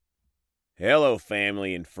Hello,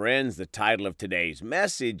 family and friends. The title of today's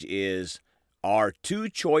message is Our Two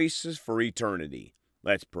Choices for Eternity.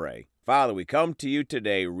 Let's pray. Father, we come to you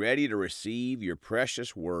today ready to receive your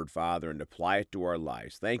precious word, Father, and apply it to our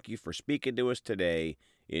lives. Thank you for speaking to us today.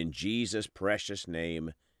 In Jesus' precious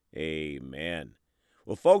name, amen.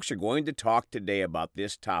 Well, folks, are going to talk today about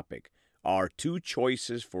this topic, our two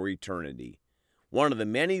choices for eternity. One of the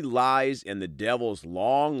many lies in the devil's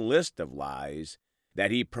long list of lies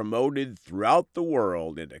that he promoted throughout the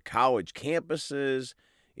world into college campuses,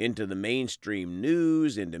 into the mainstream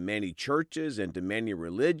news, into many churches, into many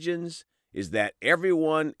religions, is that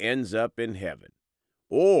everyone ends up in heaven,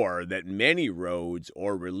 or that many roads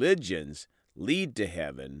or religions lead to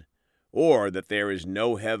heaven, or that there is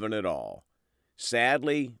no heaven at all.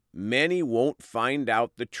 Sadly, many won't find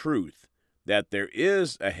out the truth that there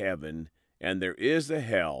is a heaven and there is a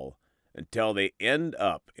hell until they end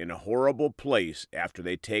up in a horrible place after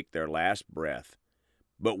they take their last breath.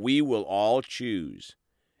 But we will all choose.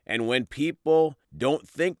 And when people don't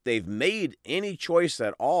think they've made any choice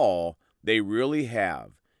at all, they really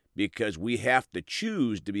have, because we have to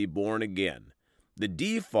choose to be born again. The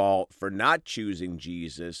default for not choosing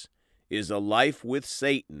Jesus is a life with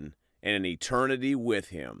Satan and an eternity with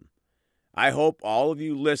him. I hope all of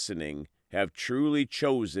you listening have truly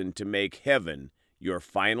chosen to make heaven your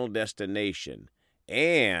final destination,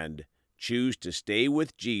 and choose to stay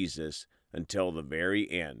with Jesus until the very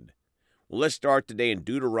end. Well, let's start today in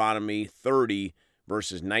Deuteronomy 30,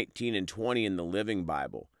 verses 19 and 20 in the Living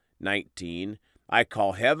Bible. 19, I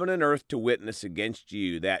call heaven and earth to witness against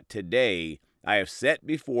you that today I have set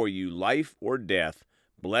before you life or death,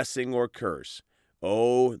 blessing or curse.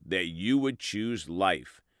 Oh, that you would choose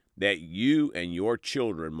life, that you and your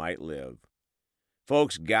children might live.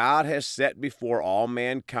 Folks, God has set before all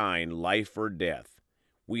mankind life or death.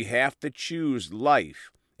 We have to choose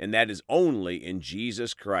life, and that is only in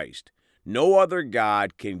Jesus Christ. No other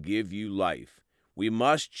God can give you life. We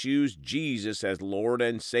must choose Jesus as Lord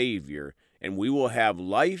and Savior, and we will have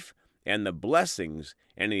life and the blessings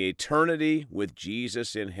and the eternity with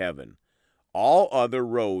Jesus in heaven. All other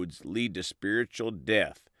roads lead to spiritual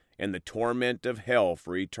death and the torment of hell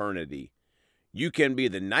for eternity. You can be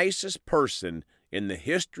the nicest person in the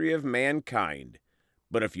history of mankind,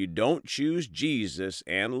 but if you don't choose Jesus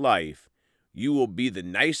and life, you will be the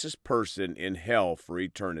nicest person in hell for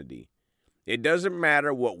eternity. It doesn't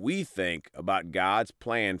matter what we think about God's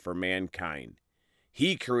plan for mankind.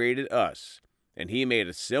 He created us, and He made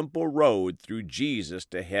a simple road through Jesus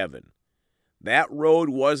to heaven. That road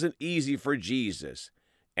wasn't easy for Jesus,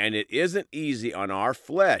 and it isn't easy on our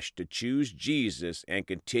flesh to choose Jesus and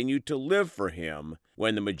continue to live for Him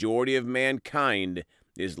when the majority of mankind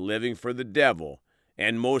is living for the devil,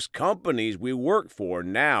 and most companies we work for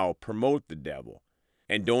now promote the devil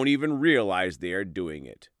and don't even realize they are doing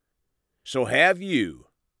it. So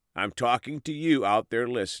I'm talking to you out there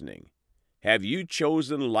listening, have you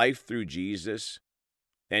chosen life through Jesus?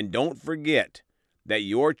 And don't forget that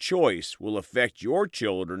your choice will affect your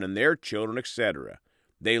children and their children, etc.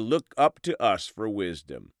 They look up to us for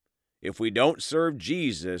wisdom. If we don't serve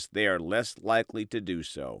Jesus, they are less likely to do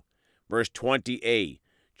so. Verse 20a,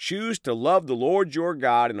 choose to love the Lord your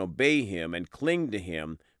God and obey Him and cling to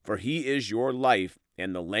Him, for He is your life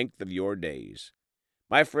and the length of your days.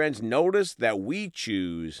 My friends, notice that we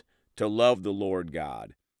choose to love the Lord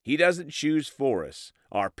God. He doesn't choose for us.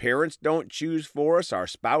 Our parents don't choose for us. Our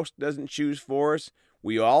spouse doesn't choose for us.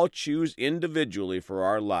 We all choose individually for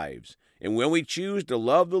our lives. And when we choose to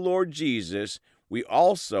love the Lord Jesus, we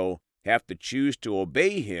also have to choose to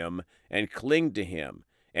obey Him and cling to Him.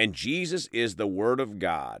 And Jesus is the Word of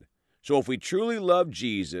God. So if we truly love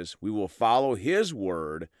Jesus, we will follow His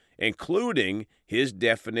Word, including His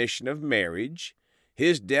definition of marriage,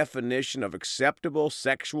 His definition of acceptable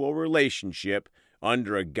sexual relationship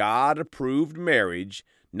under a God-approved marriage,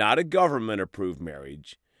 not a government-approved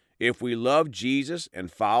marriage. If we love Jesus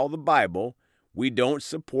and follow the Bible, we don't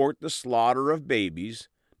support the slaughter of babies,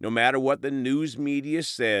 no matter what the news media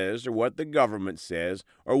says or what the government says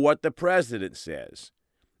or what the president says.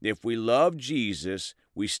 If we love Jesus,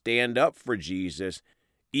 we stand up for Jesus,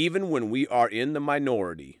 even when we are in the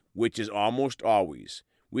minority, which is almost always.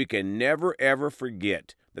 We can never, ever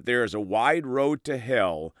forget that there is a wide road to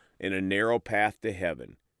hell and a narrow path to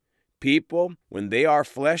heaven. People, when they are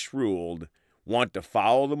flesh-ruled, want to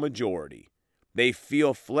follow the majority. They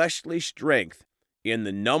feel fleshly strength in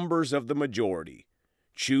the numbers of the majority.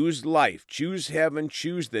 Choose life, choose heaven,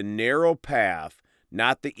 choose the narrow path,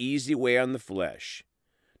 not the easy way on the flesh.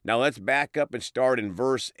 Now let's back up and start in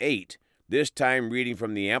verse 8, this time reading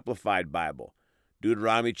from the Amplified Bible.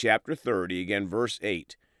 Deuteronomy chapter 30, again verse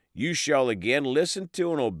 8. you shall again listen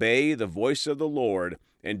to and obey the voice of the Lord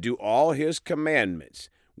and do all his commandments,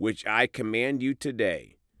 which I command you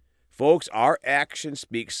today. Folks, our actions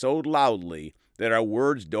speak so loudly that our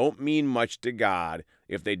words don't mean much to God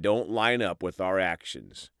if they don't line up with our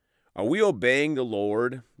actions. Are we obeying the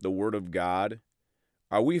Lord, the Word of God?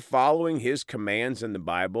 Are we following his commands in the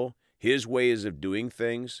Bible, his ways of doing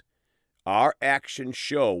things? Our actions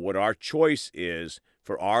show what our choice is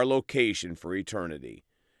for our location for eternity.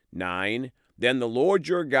 9. Then the Lord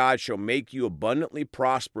your God shall make you abundantly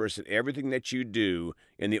prosperous in everything that you do,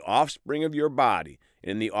 in the offspring of your body,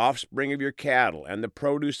 in the offspring of your cattle, and the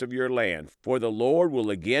produce of your land. For the Lord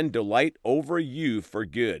will again delight over you for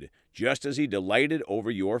good, just as he delighted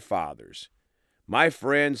over your fathers. My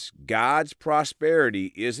friends, God's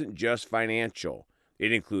prosperity isn't just financial.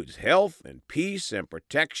 It includes health and peace and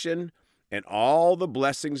protection and all the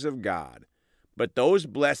blessings of God. But those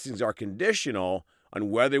blessings are conditional on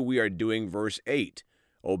whether we are doing verse 8,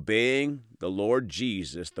 obeying the Lord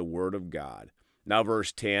Jesus, the Word of God. Now,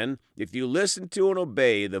 verse 10, if you listen to and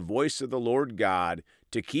obey the voice of the Lord God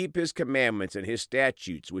to keep his commandments and his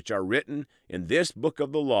statutes, which are written in this book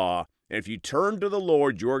of the law, and if you turn to the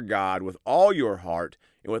Lord your God with all your heart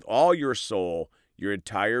and with all your soul, your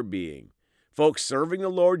entire being. Folks, serving the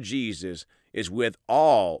Lord Jesus is with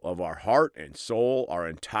all of our heart and soul, our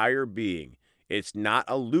entire being. It's not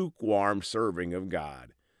a lukewarm serving of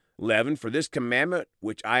God. 11, for this commandment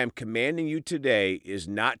which I am commanding you today is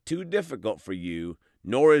not too difficult for you,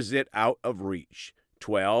 nor is it out of reach.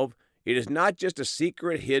 12, it is not just a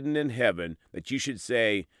secret hidden in heaven that you should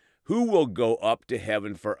say, who will go up to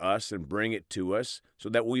heaven for us and bring it to us, so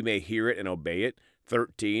that we may hear it and obey it?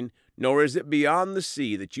 13, nor is it beyond the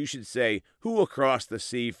sea that you should say, who will cross the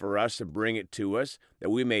sea for us and bring it to us,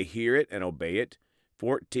 that we may hear it and obey it?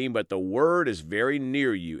 14, but the word is very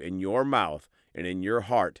near you, in your mouth and in your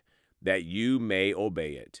heart, that you may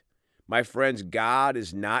obey it. My friends, God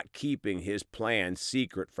is not keeping his plans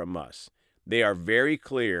secret from us. They are very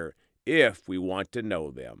clear if we want to know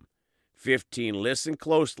them. 15, listen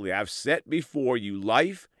closely. I've set before you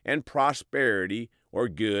life and prosperity or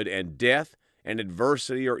good, and death and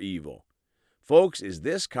adversity or evil. Folks, is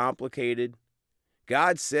this complicated?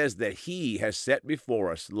 God says that he has set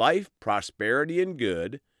before us life, prosperity, and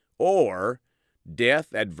good, or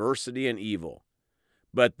death, adversity, and evil.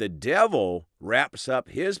 But the devil wraps up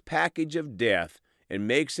his package of death and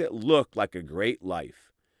makes it look like a great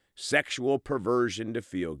life. Sexual perversion to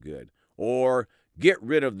feel good, or get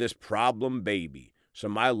rid of this problem baby so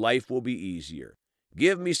my life will be easier.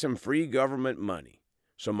 Give me some free government money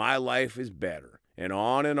so my life is better. And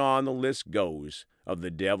on the list goes of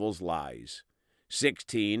the devil's lies.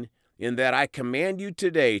 16, in that I command you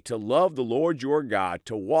today to love the Lord your God,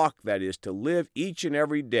 to walk, that is, to live each and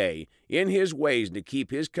every day in his ways, and to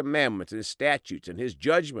keep his commandments and his statutes and his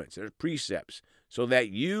judgments and his precepts, so that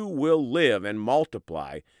you will live and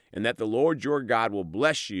multiply, and that the Lord your God will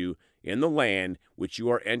bless you in the land which you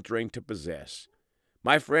are entering to possess.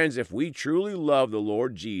 My friends, if we truly love the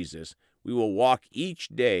Lord Jesus, we will walk each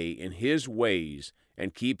day in his ways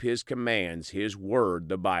and keep his commands, his word,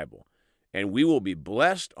 the Bible. And we will be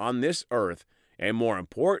blessed on this earth, and more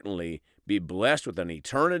importantly, be blessed with an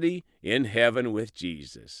eternity in heaven with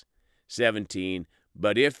Jesus. 17,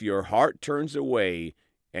 but if your heart turns away,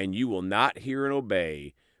 and you will not hear and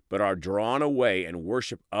obey, but are drawn away and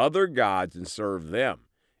worship other gods and serve them.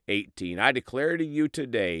 18, I declare to you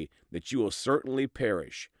today that you will certainly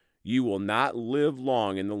perish. You will not live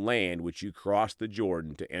long in the land which you crossed the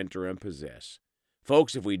Jordan to enter and possess.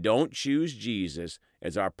 Folks, if we don't choose Jesus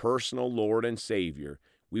as our personal Lord and Savior,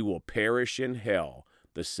 we will perish in hell,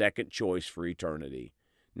 the second choice for eternity.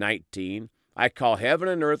 19, I call heaven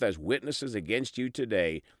and earth as witnesses against you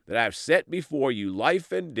today that I have set before you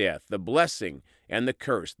life and death, the blessing and the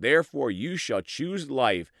curse. Therefore you shall choose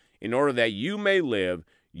life in order that you may live,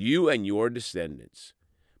 you and your descendants.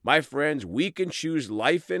 My friends, we can choose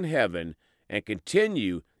life in heaven and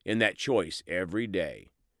continue in that choice every day.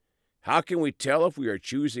 How can we tell if we are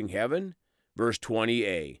choosing heaven? Verse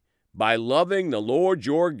 20a, by loving the Lord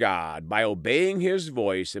your God, by obeying his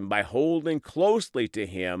voice, and by holding closely to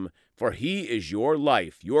him, for he is your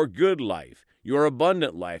life, your good life, your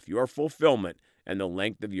abundant life, your fulfillment, and the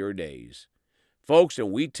length of your days. Folks,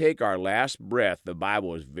 when we take our last breath, the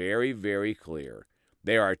Bible is very, very clear.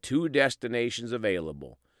 There are two destinations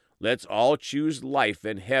available. Let's all choose life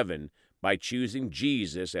in heaven by choosing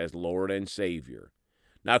Jesus as Lord and Savior.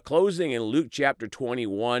 Now, closing in Luke chapter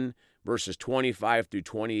 21, verses 25 through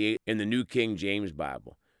 28 in the New King James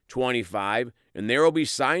Bible. 25, and there will be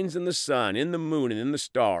signs in the sun, in the moon, and in the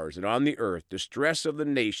stars, and on the earth, distress of the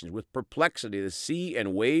nations, with perplexity, the sea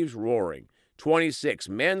and waves roaring. 26,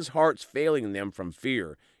 men's hearts failing them from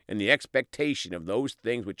fear, and the expectation of those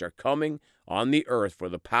things which are coming on the earth, for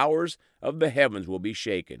the powers of the heavens will be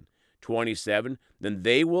shaken. 27, then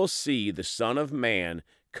they will see the Son of Man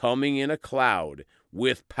coming in a cloud,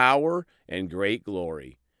 with power and great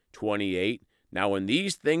glory. 28, now when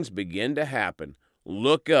these things begin to happen,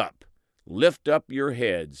 look up, lift up your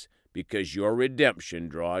heads, because your redemption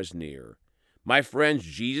draws near. My friends,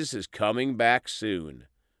 Jesus is coming back soon.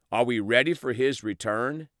 Are we ready for his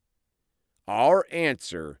return? Our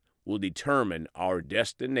answer will determine our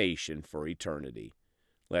destination for eternity.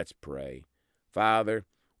 Let's pray. Father,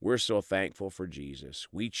 we're so thankful for Jesus.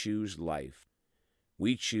 We choose life.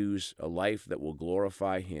 We choose a life that will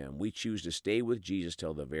glorify him. We choose to stay with Jesus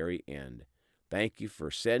till the very end. Thank you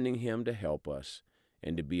for sending him to help us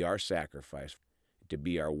and to be our sacrifice, to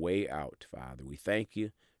be our way out, Father. We thank you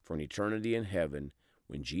for an eternity in heaven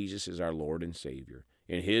when Jesus is our Lord and Savior.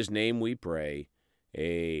 In his name we pray,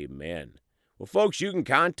 amen. Well, folks, you can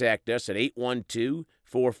contact us at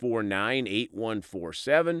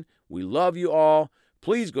 812-449-8147. We love you all.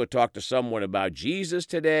 Please go talk to someone about Jesus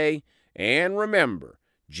today. And remember,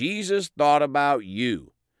 Jesus thought about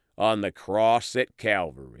you on the cross at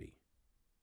Calvary.